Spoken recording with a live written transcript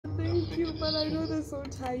But I know they're so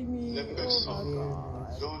tiny. Oh my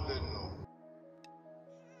god.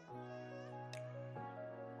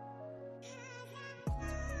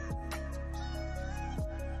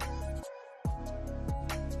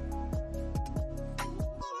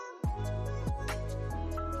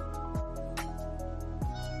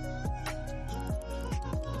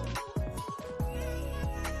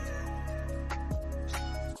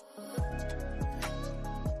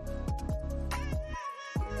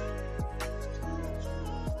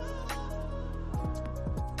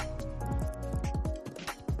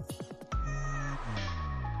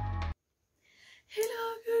 Hello,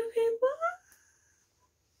 good people.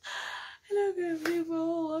 Hello, good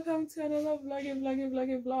people. Welcome to another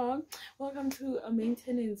vlog. Welcome to a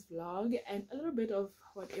maintenance vlog and a little bit of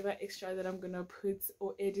whatever extra that I'm gonna put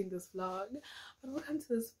or add in this vlog. But welcome to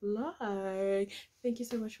this vlog. Thank you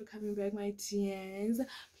so much for coming back, my dears.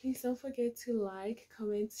 Please don't forget to like,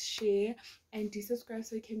 comment, share, and do subscribe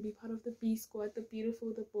so you can be part of the B squad, the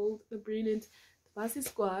beautiful, the bold, the brilliant, Bossy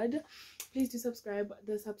squad. Please do subscribe.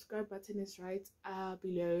 The subscribe button is right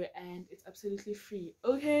below and it's absolutely free.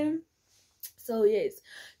 Okay, so yes,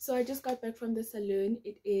 so I just got back from the salon.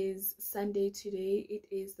 It is Sunday today. It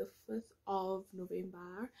is the 5th of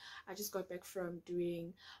November. I just got back from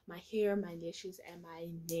doing my hair, my lashes, and my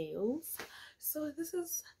nails. So this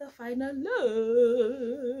is the final look.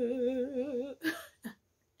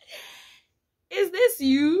 Is this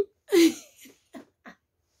you?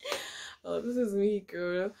 Oh, this is me,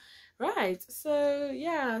 girl. Right, so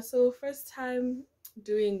yeah, so first time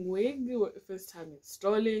doing wig, first time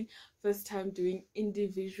installing, first time doing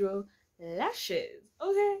individual lashes.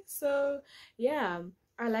 Okay, so yeah,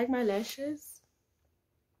 I like my lashes.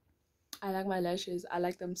 I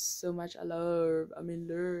like them so much. I'm in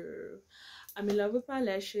love with my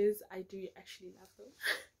lashes. I do actually love them.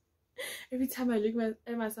 Every time I look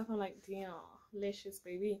at myself, I'm like, damn, lashes,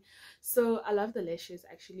 baby. So I love the lashes.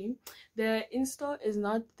 Actually, the install is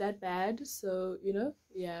not that bad, so you know,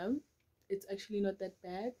 yeah, it's actually not that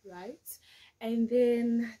bad, right? And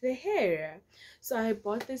then the hair, so I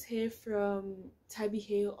bought this hair from Tabby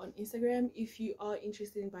Hair on Instagram. If you are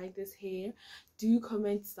interested in buying this hair, do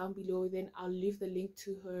comment down below, then I'll leave the link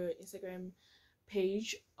to her Instagram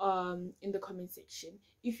page in the comment section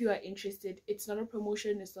if you are interested. It's not a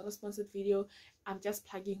promotion, it's not a sponsored video. I'm just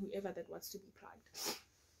plugging whoever that wants to be plugged.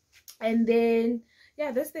 And then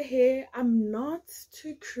yeah, that's the hair. I'm not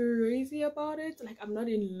too crazy about it. Like, I'm not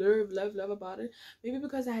in love about it. Maybe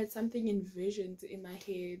because I had something envisioned in my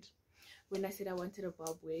head when I said I wanted a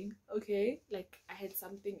bob wig. Okay, like I had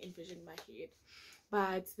something envisioned in my head,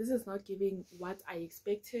 but this is not giving what I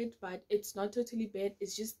expected. But it's not totally bad.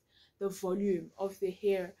 It's just the volume of the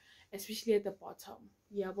hair, especially at the bottom.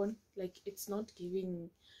 Yeah, but like it's not giving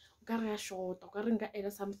short or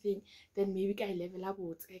something, then maybe I level up,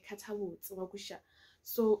 I cut out.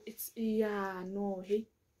 So it's, yeah, no, hey,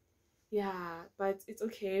 yeah, but it's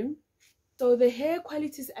okay. So the hair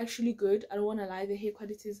quality is actually good. I don't want to lie, the hair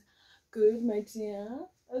quality is good, my dear.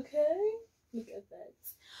 Okay, look at that.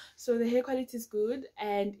 So the hair quality is good,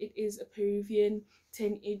 and it is a Peruvian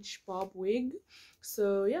 10-inch bob wig.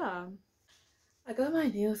 So yeah, I got my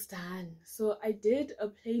nails done. So I did a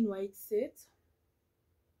plain white set.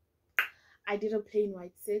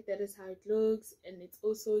 That is how it looks, and it's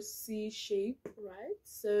also C shape, right?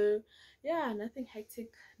 So yeah, nothing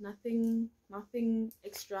hectic, nothing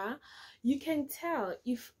extra. You can tell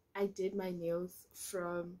if I did my nails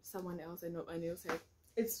from someone else and not my nail set.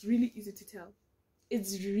 It's really easy to tell.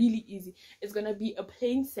 It's really easy. It's gonna be a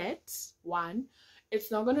plain set one.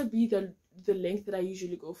 It's not gonna be the length that I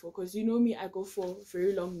usually go for, because you know me, I go for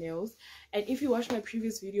very long nails. And if you watch my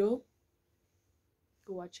previous video,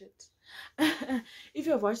 go watch it. If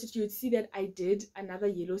you have watched it, you would see that I did another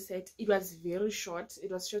yellow set. It was very short.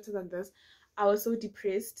 It was shorter than this. I was so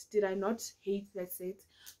depressed. Did I not hate that set?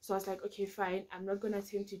 So I was like, okay, fine, I'm not gonna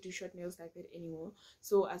attempt to do short nails like that anymore.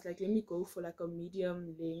 So I was like, let me go for like a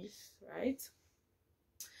medium length, right?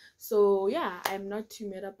 So yeah, I'm not too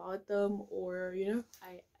mad about them, or you know,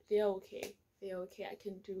 they're okay. I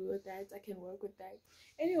can do that. I can work with that.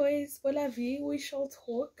 Anyways, bon la vie, we shall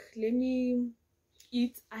talk. Let me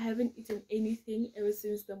eat. I haven't eaten anything ever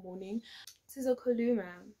since the morning. This is a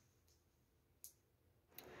Koluma.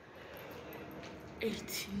 85.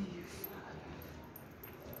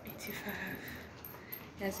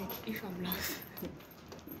 As in, if I'm lost.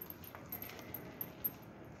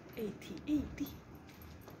 80.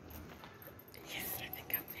 Yes, I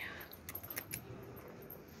think I'm there.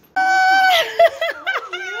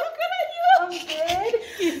 I'm dead.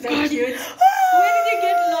 He's so cute. Where did you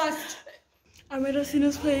get lost? I'm at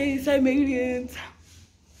Asina's place. I made it.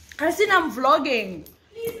 Christine, I'm vlogging.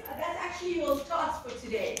 Please, that's actually your task for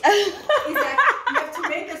today. Is that you have to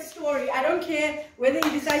make a story. I don't care whether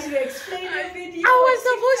you decide to explain your video. I was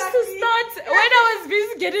supposed to start when I was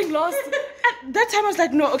busy getting lost. At that time I was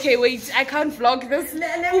like, no, okay, wait, I can't vlog this.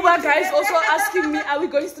 Uber guys also asking me, are we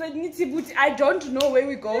going straight Nitibut? I don't know where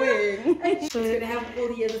we're going. It's gonna have all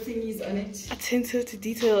the other thingies on it. Attention to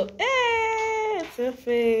detail.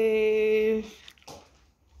 Perfect.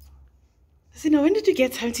 Sina, when did you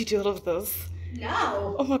get time to do all of this?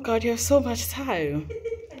 Now. Oh my god, you have so much time.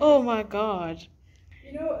 Oh my god.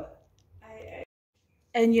 You know,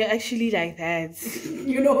 and you're actually like that.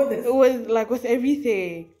 You know this. With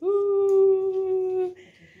everything. Ooh.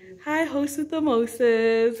 Hi, host with the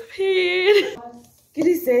Moses. Pete. Good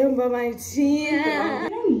December, my dear. I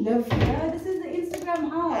don't live here. This is the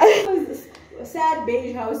Instagram house. Sad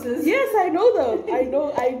beige houses. Yes, I know them. I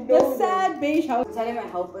know. The sad beige house. I'm telling my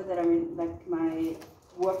helper that I'm in, like, my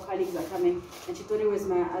work colleagues are coming, and she thought it was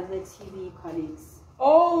my other TV colleagues.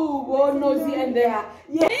 Oh, well, nosy and then.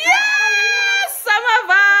 Yeah. Yes! Summer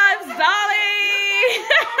vibes, darling!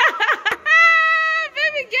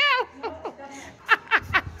 Baby girl!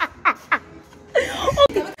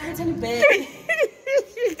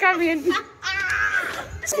 Come in.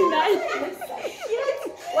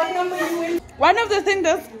 What number you in? One of the things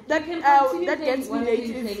that gets me late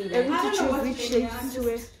is I need to choose which shades to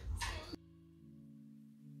wear.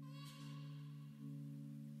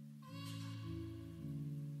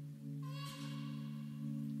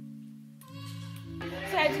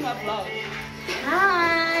 Say hi to my vlog.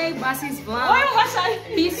 Hi, Bassie's vlog. Oh, what's that?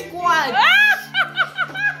 Peace Squad.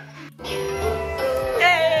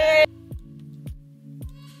 Hey.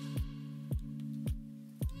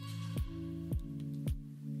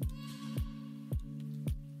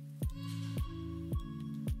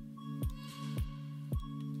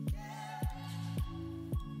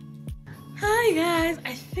 Hi guys,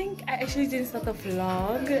 I think I actually didn't start the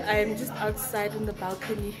vlog. I'm just outside on the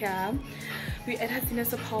balcony here. We're at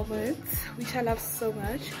Hasina's apartment, which I love so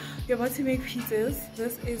much. We're about to make pizzas.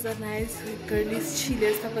 This is a nice, girlish,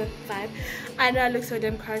 chilliest type of vibe. I know I look so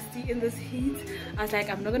damn crusty in this heat. I was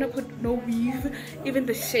like, I'm not gonna put no weave. Even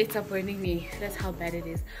the shades are burning me. That's how bad it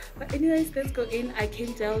is. But anyways, let's go in. I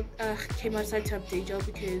came outside to update y'all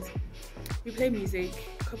because we play music,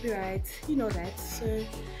 copyright, you know that. So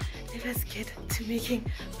let us get to making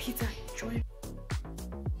pizza. Join.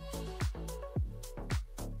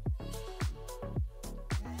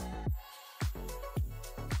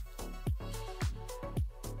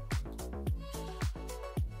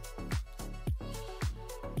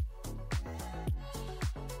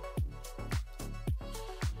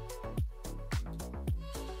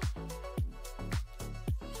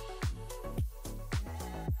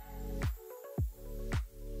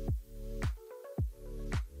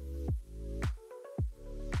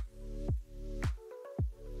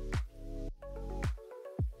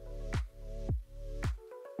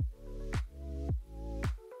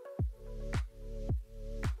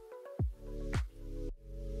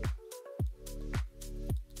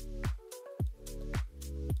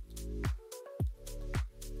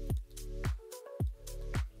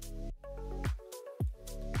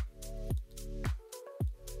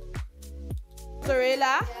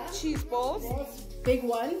 Mozzarella, cheese balls, Big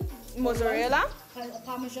one. mozzarella,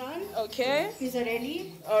 Parmesan. okay,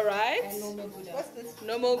 Pizzarelli. all right, And normal Gouda. What's this?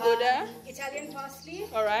 normal Gouda, Italian parsley.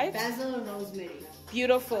 all right, Basil and rosemary.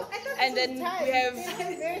 beautiful. And then we have,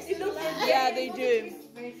 yeah, they do.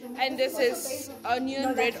 And this is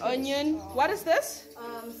onion, red onion. What is this?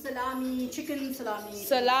 Salami, chicken salami.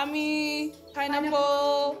 Salami,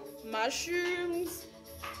 pineapple, mushrooms,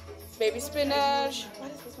 baby spinach.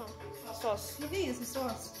 What is this one? Sauce. I think it's a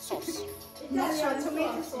sauce. Sauce. That's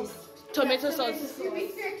tomato sauce. Tomato sauce.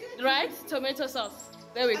 Right? Tomato sauce.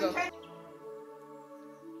 There we go.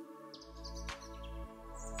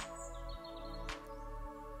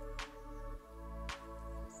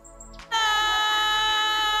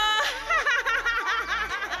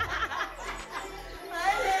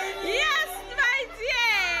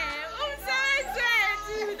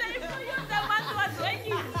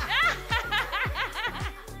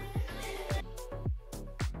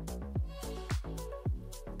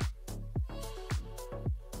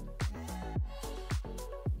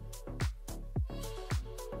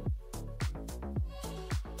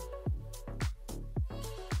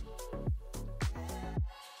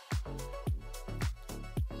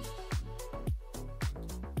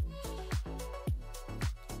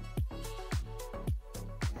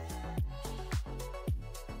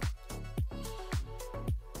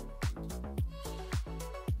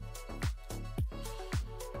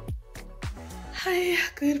 Hi,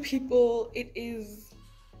 good people. It is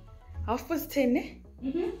 10:30.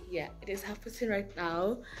 Yeah, it is 10:30 right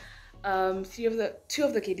now. Two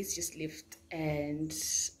of the kiddies just left, and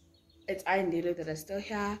it's I and Lilo that are still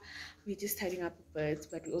here. We're just tidying up a bit,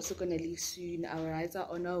 but we're also gonna leave soon. Our rides are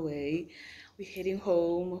on our way. We're heading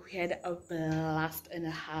home. We had a blast and a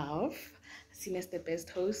half. Seen as the best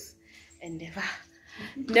host, and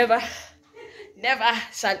never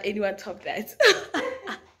shall anyone top that.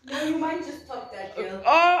 No, you might just top that, girl.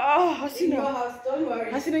 Hasina. In your house, don't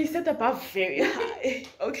worry. Hasina, you set the bar very high.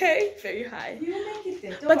 Okay, very high. You will make it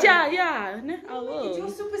there. Don't But worry. yeah, I It will.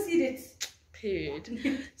 will supersede it.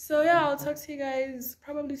 Period. So yeah, I'll talk to you guys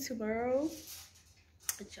probably tomorrow.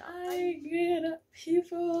 Hi, good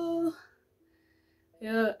people.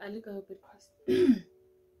 Yeah, I look a bit crossed.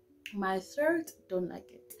 My throat, don't like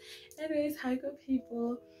it. Anyways, hi, good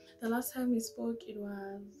people. The last time we spoke, it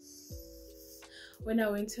was when I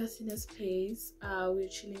went to Hasina's place. We were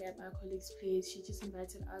chilling at my colleague's place. She just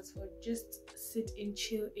invited us for just sit in,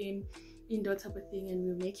 chill in, indoor type of thing, and we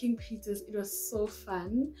were making pizzas. It was so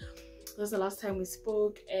fun. That was the last time we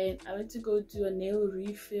spoke, and I went to go do a nail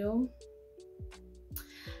refill.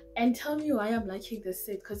 And tell me why I'm liking this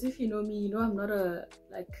set, because if you know me, you know I'm not a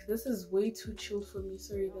this is way too chill for me.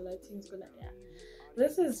 Sorry, the lighting's gonna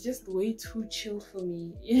this is just way too chill for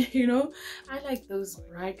me. You know, I like those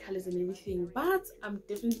bright colors and everything, but I'm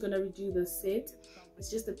definitely gonna redo the set. It's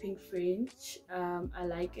just a pink French. I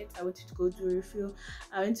like it. I wanted to go do a refill.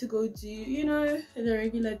 I went to go do, you know, the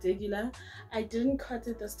regular. I didn't cut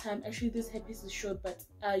it this time. Actually, this hair piece is short, but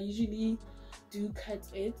I usually do cut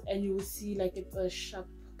it, and you will see like it's a sharp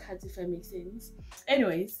cut, if that makes sense.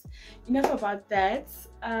 Anyways, enough about that.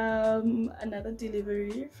 Another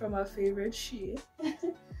delivery from our favorite Shein.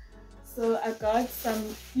 So I got some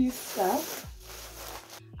few stuff.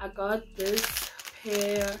 I got this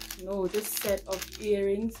this set of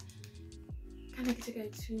earrings. Can I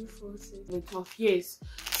get 2, 4, 6, 12? Yes.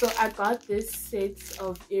 So I got this set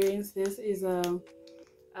of earrings. This is a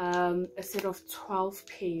set of 12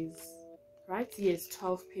 pairs, right? Yes,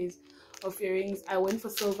 12 pairs of earrings. I went for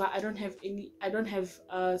silver. I don't have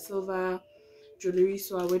silver jewelry,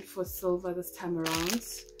 so I went for silver this time around.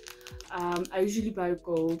 I usually buy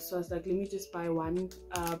gold, so I was like, let me just buy one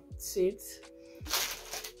set.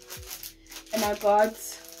 And I got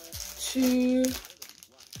 2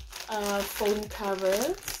 phone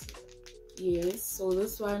covers. Yes, so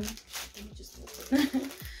this one, let me just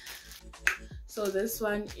open. So this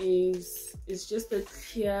one is just a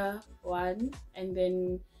clear one, and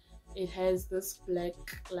then it has this black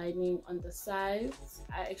lining on the sides.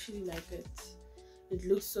 I actually like it. It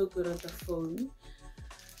looks so good on the phone.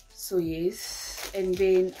 So yes, and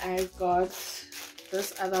then I got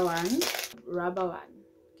this other one, rubber one.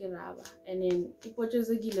 Rubber, and then it was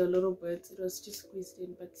a little bit. It was just squeezed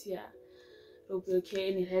in, but yeah, it'll be okay.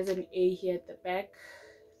 And it has an A here at the back,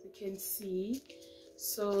 you can see.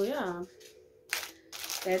 So yeah,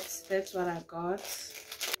 that's what I got.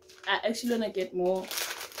 I actually wanna get more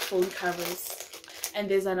phone covers, and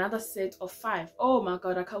there's another set of 5. Oh my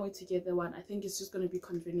god, I can't wait to get the one. I think it's just gonna be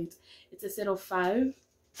convenient. It's a set of 5.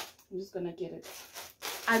 I'm just gonna get it.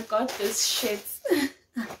 I got this shit.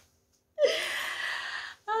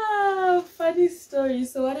 Funny story.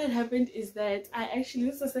 So what had happened is that this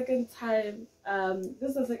is the second time.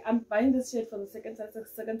 I'm buying this shit for the second time. It's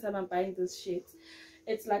the second time I'm buying this shit.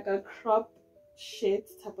 It's like a crop shit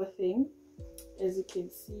type of thing, as you can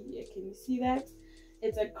see. Can you see that?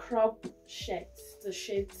 It's a crop shirt, the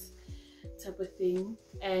shirt type of thing,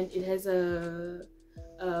 and it has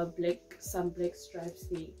some black stripes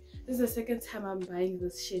there. This is the second time I'm buying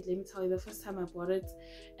this shit. Let me tell you, the first time I bought it,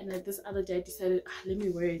 and then this other day I decided, let me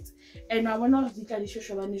wear it. And I want to can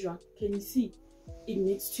you see? It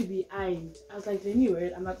needs to be ironed. I was like, let me wear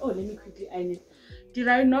it. I'm like, oh, let me quickly iron it. Did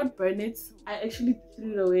I not burn it? I actually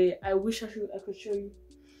threw it away. I wish I could show you.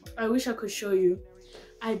 I wish I could show you.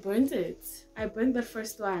 I burnt it. I burnt the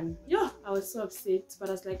first one. Yeah, I was so upset, but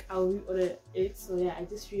I was like, I'll reorder it. So yeah, I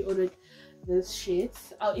just reordered this shit.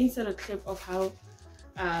 I'll insert a clip of how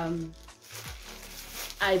I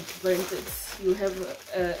burnt it. You have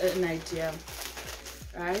an idea,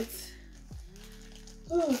 right?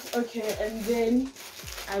 Oh, okay, and then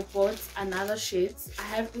I bought another shade. I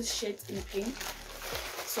have this shade in pink,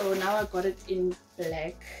 so now I got it in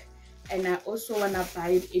black, and I also wanna buy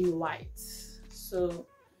it in white. So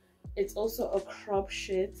it's also a crop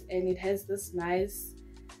shade, and it has this nice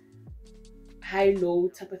high-low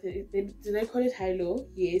type of thing. Do they call it high-low?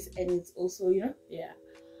 Yes, and it's also, you know, yeah.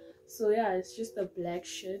 So yeah, it's just a black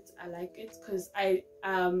shirt. I like it because I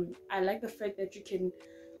like the fact that you can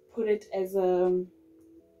put it as a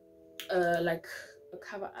like a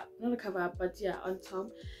cover up, not a cover up, but yeah, on top,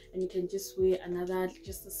 and you can just wear another,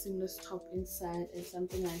 just a seamless top inside and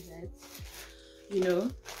something like that, you know.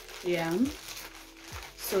 Yeah,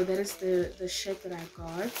 so that is the shirt that I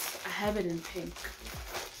got. I have it in pink.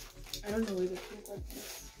 I don't know where the pink one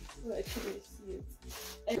is. Oh, actually I see it.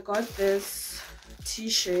 I got this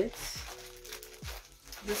t-shirt,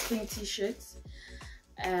 this pink t-shirt.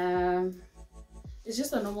 It's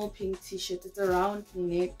just a normal pink t-shirt. It's a round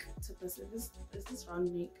neck. This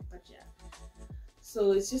round neck, but yeah.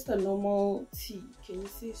 So it's just a normal tee. Can you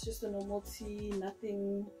see? It's just a normal tee.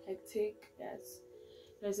 Nothing hectic. Yes,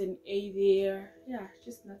 there's an A there. Yeah,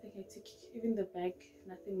 just nothing hectic. Even the back,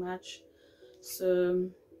 nothing much. So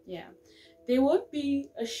yeah, there won't be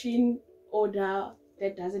a Shein order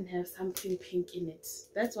that doesn't have something pink in it.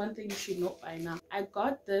 That's one thing you should know by now. I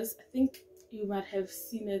got this. I think you might have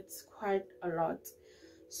seen it quite a lot.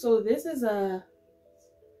 So this is a,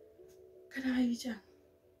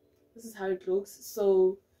 this is how it looks.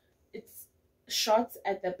 So it's short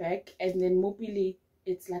at the back, and then mobily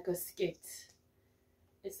it's like a skirt.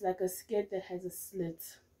 It's like a skirt that has a slit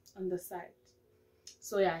on the side.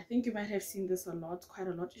 So yeah, I think you might have seen this a lot, quite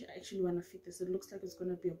a lot. I actually want to fit this. It looks like it's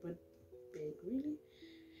gonna be a bit big, really,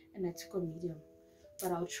 and I took a medium,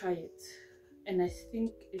 but I'll try it. And I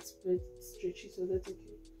think it's a bit stretchy, so that's okay.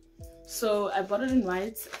 So I bought it in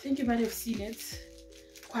white. I think you might have seen it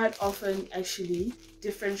quite often, actually.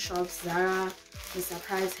 Different shops, Zara, Mr.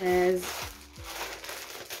 Price has.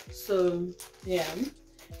 So yeah,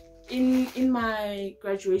 in my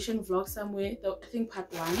graduation vlog somewhere, I think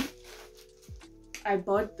part 1, I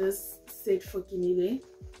bought this set for Kinile.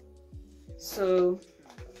 So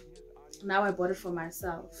now I bought it for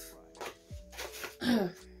myself.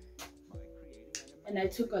 And I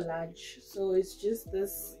took a large. So it's just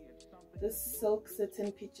this silk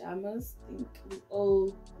satin pajamas. I think we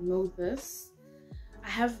all know this. I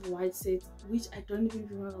have white set, which I don't even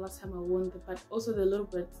remember the last time I wore them, but also they're a little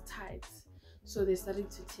bit tight, so they're starting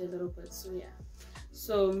to tear a little bit. So yeah,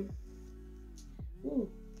 so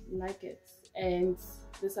like it. And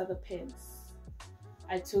these are the pants.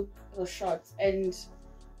 I took the shorts, and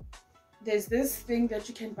there's this thing that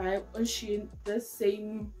you can buy on Shein, this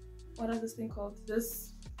same, what is this thing called,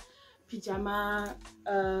 this pajama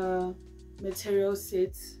material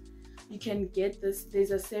set. You can get this. There's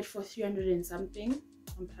a set for 300 and something.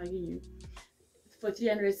 I'm plugging you for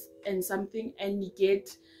 300 and something, and you get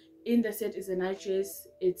in the set is a night dress.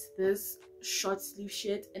 It's this short sleeve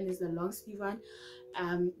shirt, and it's the long sleeve one,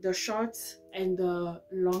 the shorts and the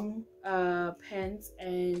long pants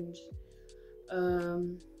and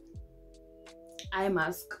eye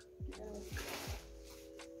mask,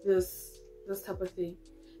 this type of thing.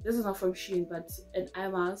 This is not from Shein, but an eye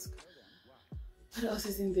mask. What else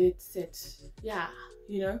is in the set? Yeah,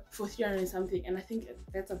 you know, for 300 and something, and I think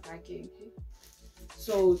that's a bargain. Okay?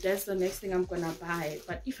 So that's the next thing I'm gonna buy.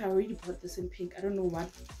 But if I already bought this in pink, I don't know what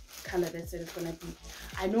color that set is gonna be.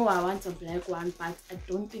 I know I want a black one, but I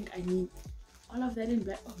don't think I need all of that in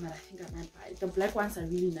black. Oh man, I think I might buy it. The black ones are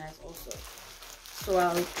really nice also. So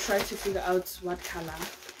I'll try to figure out what color,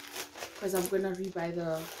 because I'm gonna rebuy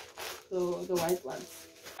the white ones.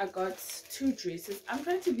 I got 2 dresses. I'm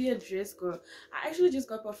trying to be a dress girl. I actually just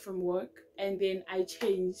got back from work, and then I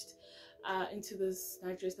changed into this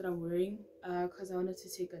night dress that I'm wearing because I wanted to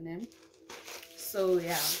take a nap. So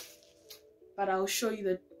yeah, but I'll show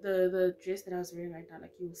you the dress that I was wearing right now.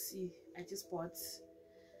 Like, you'll see I just bought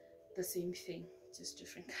the same thing, just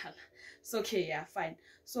different color. So okay, yeah, fine.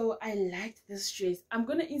 So I liked this dress. I'm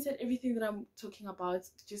gonna insert everything that I'm talking about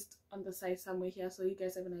just on the side somewhere here, so you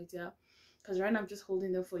guys have an idea, because right now I'm just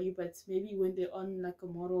holding them for you, but maybe when they're on like a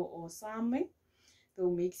model or something,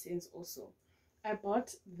 they'll make sense also. I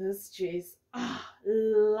bought this dress.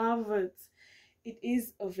 Love it. It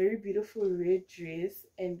is a very beautiful red dress,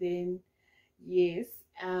 and then yes,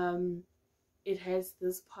 it has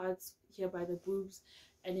this part here by the boobs,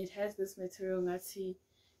 and it has this material ngati,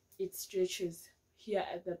 it stretches here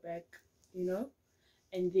at the back, you know.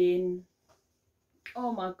 And then,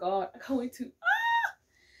 oh my god, I can't wait to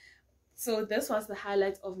so this was the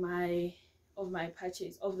highlight of my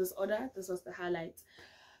purchase of this order. This was the highlight,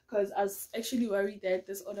 because I was actually worried that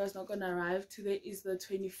this order is not gonna arrive. Today is the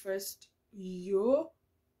 21st. Yo,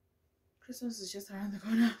 Christmas is just around the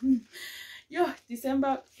corner. Yo,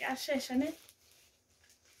 December, yeah, shane.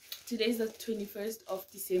 Today is the 21st of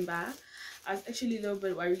December. I was actually a little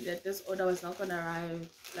bit worried that this order was not gonna arrive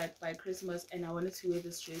like by Christmas, and I wanted to wear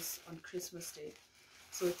this dress on Christmas Day.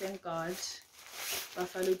 So thank God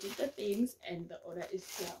Buffalo did the things, and the order is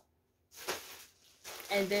here.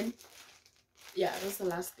 And then yeah, that's the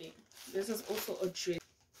last thing. This is also a dress.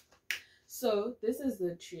 So this is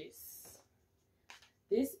the dress.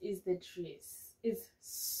 This is the dress. It's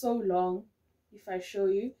so long. If I show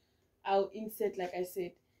you, I'll insert, like I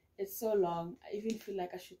said, it's so long. I even feel like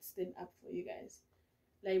I should stand up for you guys.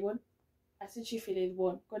 Like one, I said she feel it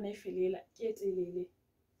one.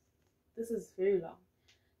 This is very long.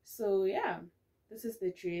 So yeah, this is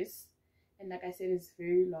the dress, and like I said, it's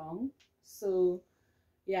very long. So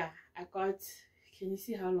yeah, I got, can you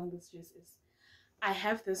see how long this dress is? I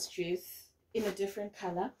have this dress in a different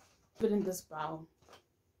color, but in this brown.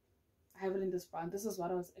 I have it in this brown. This is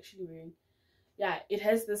what I was actually wearing. Yeah, it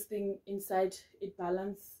has this thing inside. It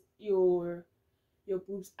balances your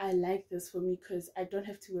boobs. I like this for me because I don't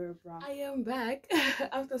have to wear a bra. I am back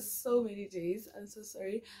after so many days. I'm so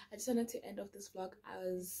sorry. I just wanted to end off this vlog. I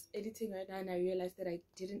was editing right now and I realized that I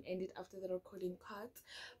didn't end it after the recording part.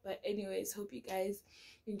 But anyways, hope you guys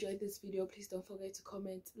enjoyed this video. Please don't forget to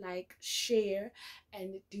comment, like, share,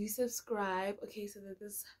 and do subscribe, okay, so that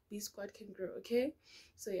this B squad can grow. Okay,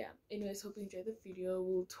 so yeah, anyways, hope you enjoyed the video.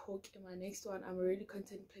 We'll talk in my next one. I'm already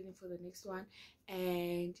content planning for the next one,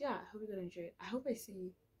 and yeah, I hope you're gonna enjoy it. I hope I see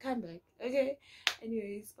you come back. Okay,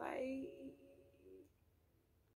 anyways, bye.